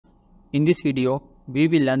In this video, we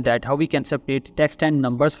will learn that how we can separate text and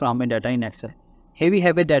numbers from a data in Excel. Here we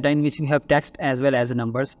have a data in which we have text as well as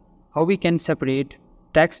numbers. How we can separate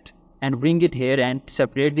text and bring it here and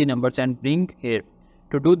separate the numbers and bring here.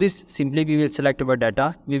 To do this, simply we will select our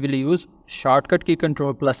data. We will use shortcut key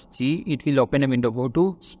Ctrl+G. It will open a window. Go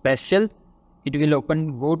to Special. It will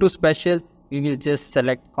open. Go to Special. We will just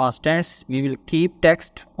select constants. We will keep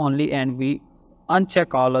text only and we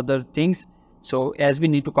uncheck all other things. So as we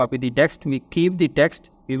need to copy the text, we keep the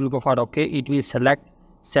text. We will go for OK. It will select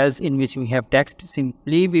cells in which we have text.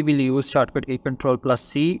 Simply we will use shortcut key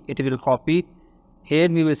Ctrl+C. It will copy. Here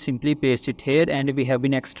we will simply paste it here and we have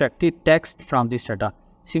been extracted text from this data.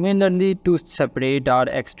 Similarly, to separate or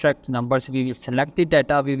extract numbers, we will select the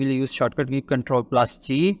data. We will use shortcut key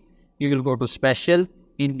Ctrl+G. We will go to Special.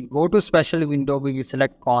 In Go to Special window, we will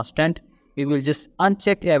select constant. We will just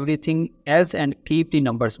uncheck everything else and keep the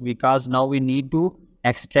numbers because now we need to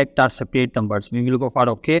extract or separate numbers. We will go for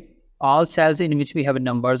OK. All cells in which we have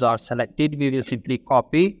numbers are selected. We will simply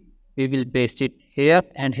copy. We will paste it here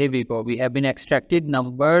and here we go. We have been extracted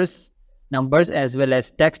numbers as well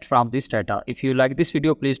as text from this data. If you like this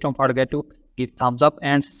video, please don't forget to give thumbs up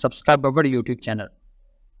and subscribe our YouTube channel.